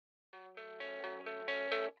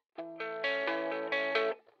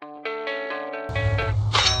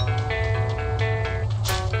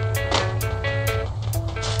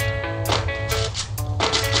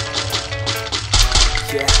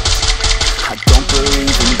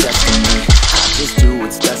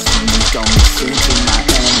Don't listen to my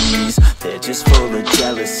enemies, they're just full of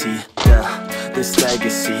jealousy. Yeah, this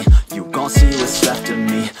legacy, you gon' see what's left of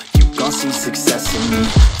me. You gon' see success in me,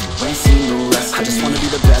 you ain't seen the rest. I just wanna be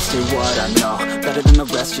the best at what I know, better than the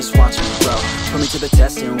rest, just watch me grow. Put me to the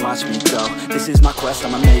test and watch me go. This is my quest,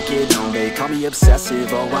 I'ma make it known. They call me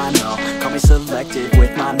obsessive, oh I know. Call me selective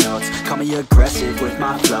with my notes, call me aggressive with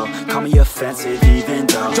my flow, call me offensive even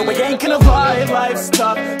though Joe, I ain't gonna lie, life's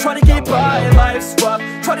tough. Try to get by, life's rough.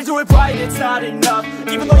 Try to do it right, it's not enough.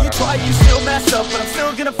 Even though you try, you still mess up. But I'm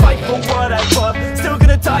still gonna fight for what I love, still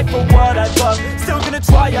gonna die for what I love, still gonna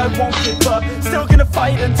try, I won't give up, still gonna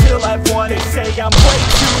fight until I've won. They say I'm way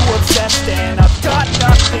too obsessed and I've got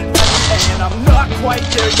nothing left, and I'm not quite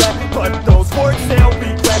there yet, but those words they'll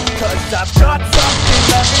regret, cause I've got something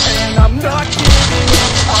left and I'm not giving in.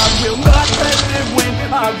 I will not let them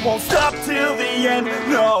win, I won't stop till the end,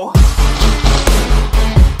 no.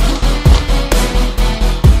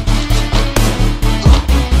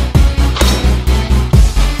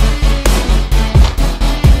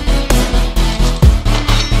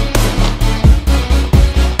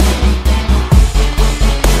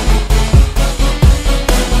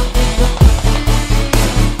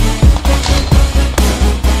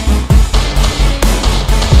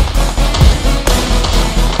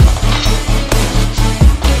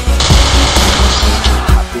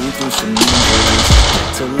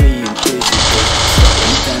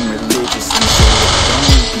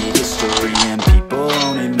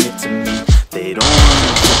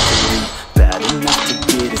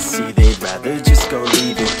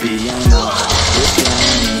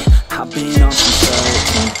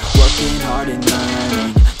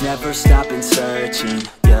 Never stopping searching,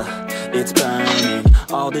 yeah, it's burning.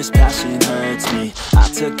 All this passion hurts me. I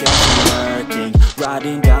took action working,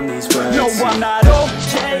 writing down these words. No, I'm not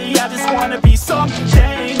okay, I just wanna be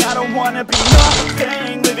something. I don't wanna be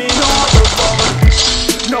nothing, living all alone.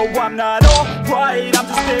 No, I'm not alright, I'm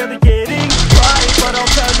just barely getting by. But I'll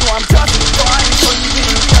tell you I'm just fine, so you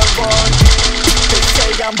leave me alone. They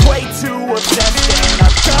say I'm way too obsessed and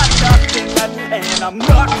I've got nothing left, and I'm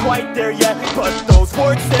not quite there yet, but those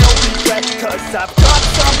words they'll regret, cause I've got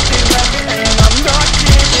something left and I'm not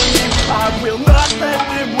giving in. I will not let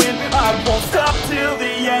them win, I won't stop till the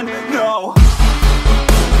end, no.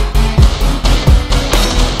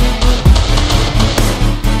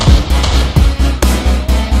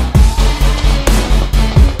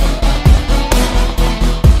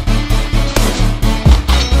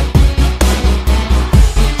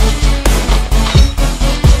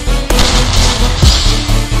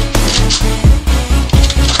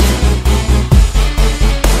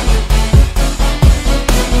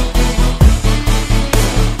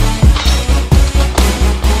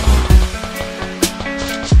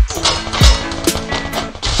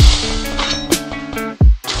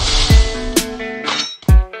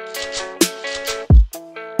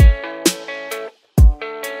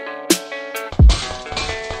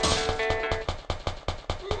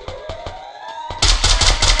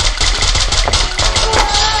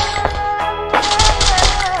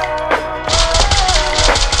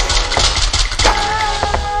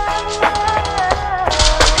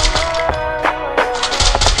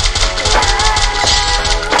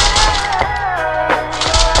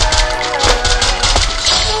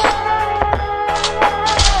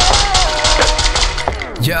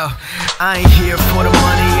 Yo, I ain't here for the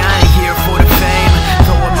money, I ain't here for the fame.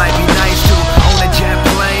 Though it might be nice to own a jet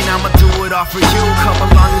plane, I'ma do it all for you, come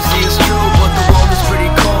along and see it's true. But the world is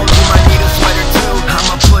pretty cold, you might need a sweater too.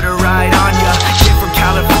 I'ma put a ride on ya, kid from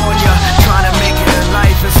California, trying to make it in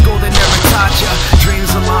life in school they never taught ya.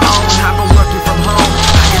 Dreams of my own, I've been working from home.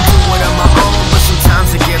 I can do it on my own, but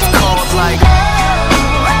sometimes it gets cold like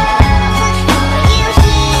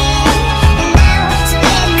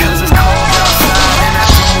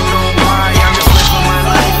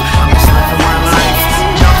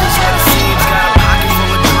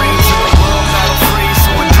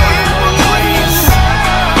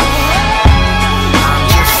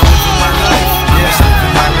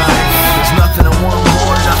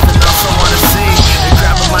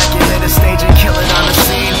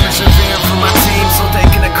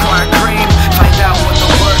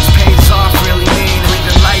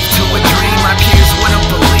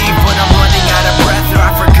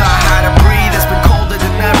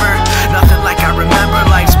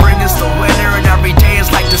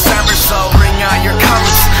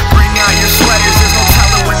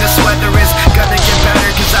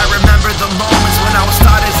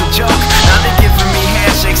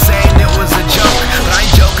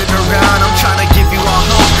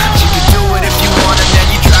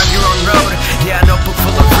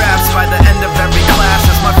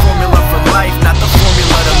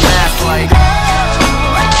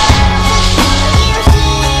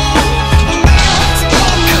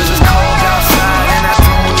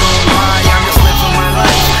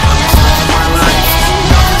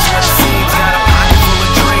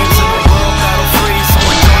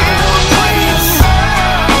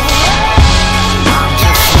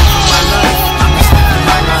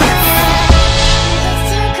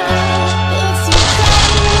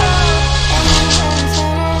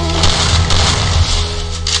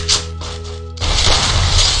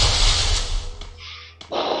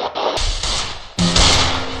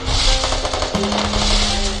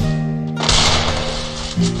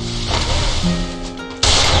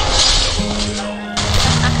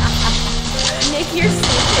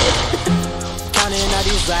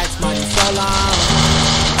these racks, money so long.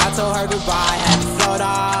 I told her goodbye, had to float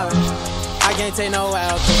off. I can't take no L,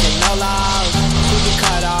 can't take no loss. She get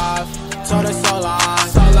cut off, told her so long,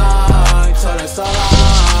 so long, told her so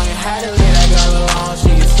long. Had to leave that girl alone, she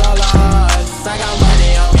get so lost. I got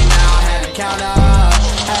money on me now, had to count up,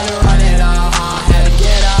 had to run it up, had to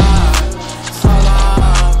get up. So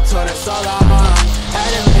long, told her so long. Had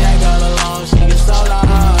to leave that girl alone, she get so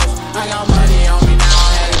lost. I got money on me now,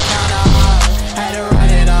 had to count up, had to run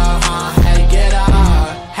it up, had to get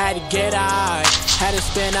up, had to get up, had to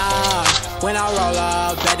spin up. When I roll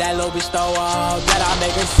up, bet that little bitch throw up, bet I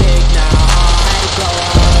make her sick now. Had to grow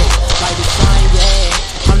up, like the sun,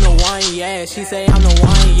 yeah. I'm the one, yeah. She say I'm the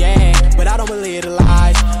one, yeah. But I don't believe the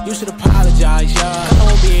lies. You should apologize, yeah. I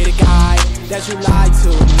won't be the guy that you lied to,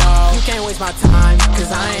 no. You can't waste my time, cause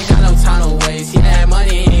I ain't got no time to waste. Yeah,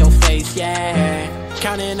 money in your face, yeah.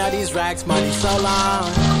 Counting all these racks, money so long.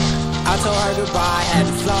 I told her goodbye, had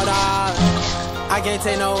to float off. I can't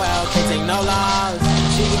take no L, can't take no loss.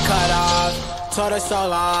 She get cut off, told her so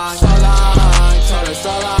long, so long, told her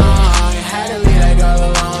so long. Had to leave that girl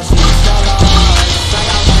alone, she was so lost. I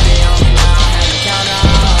got money on me now, had to count up,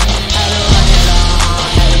 had to run it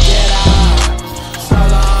up, had to get up. So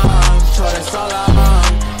long, told her so long.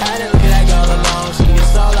 Had to leave that girl alone, she get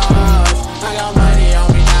so lost. I got money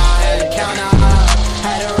on me now, had to count up,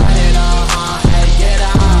 had to run it up, had to get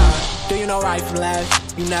up. Do you know right from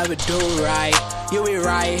left? You never do right. You be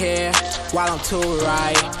right here, while I'm too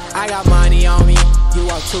right. I got money on me, you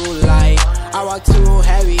walk too light. I walk too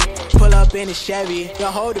heavy, pull up in a Chevy. You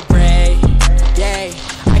hold the brake, yeah.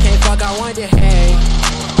 I can't fuck, I want the hay,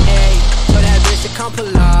 hey. Tell that bitch to come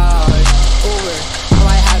pull up, Uber. I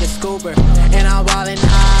might have the scooper, and I'm ballin'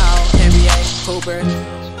 out, NBA Hooper.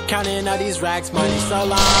 Counting all these racks, money so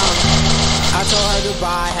long. I told her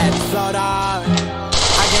goodbye, had to float off.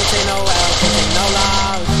 I can't take no L, can't take no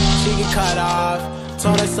loss. She get cut off,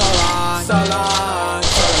 told her so long, so long,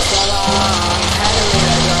 told her so long.